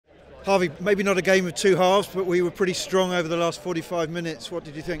Harvey, maybe not a game of two halves, but we were pretty strong over the last 45 minutes. What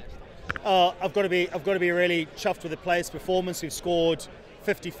did you think? I've got to be really chuffed with the players' performance. We've scored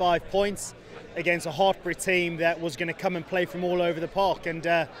 55 points against a Hartpury team that was going to come and play from all over the park, and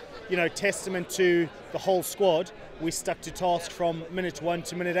testament to the whole squad. We stuck to task from minute 1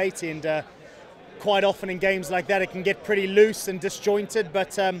 to minute 80, and quite often in games like that it can get pretty loose and disjointed,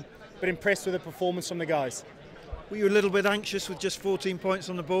 but impressed with the performance from the guys. Were you a little bit anxious with just 14 points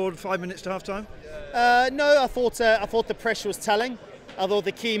on the board, 5 minutes to half time? No, I thought the pressure was telling. I thought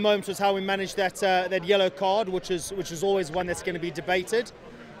the key moment was how we managed that yellow card, which is always one that's going to be debated.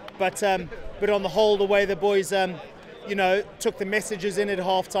 But on the whole, the way the boys took the messages in at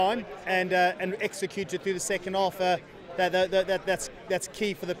half time and executed through the second half, that's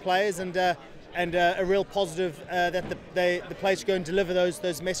key for the players, and a real positive that the players go and deliver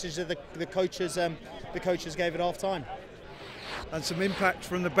those messages that the coaches gave at half time. And some impact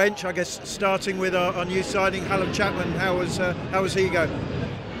from the bench, I guess, starting with our new signing, Huw Chapman. How was he going?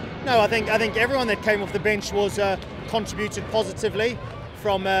 No, I think everyone that came off the bench was contributed positively,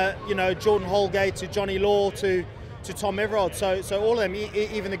 from Jordan Holgate to Johnny Law to Tom Everard. So all of them,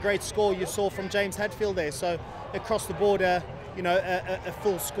 even the great score you saw from James Hadfield there. So across the board, a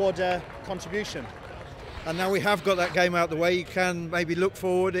full squad contribution. And now we have got that game out the way, you can maybe look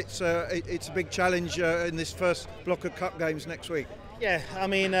forward. It's a big challenge in this first block of cup games next week. Yeah, I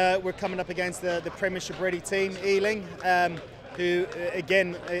mean, we're coming up against the Premiership ready team, Eoghan, who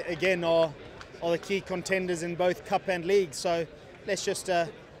again are the key contenders in both cup and league. So let's just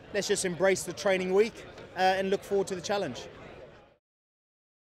embrace the training week and look forward to the challenge.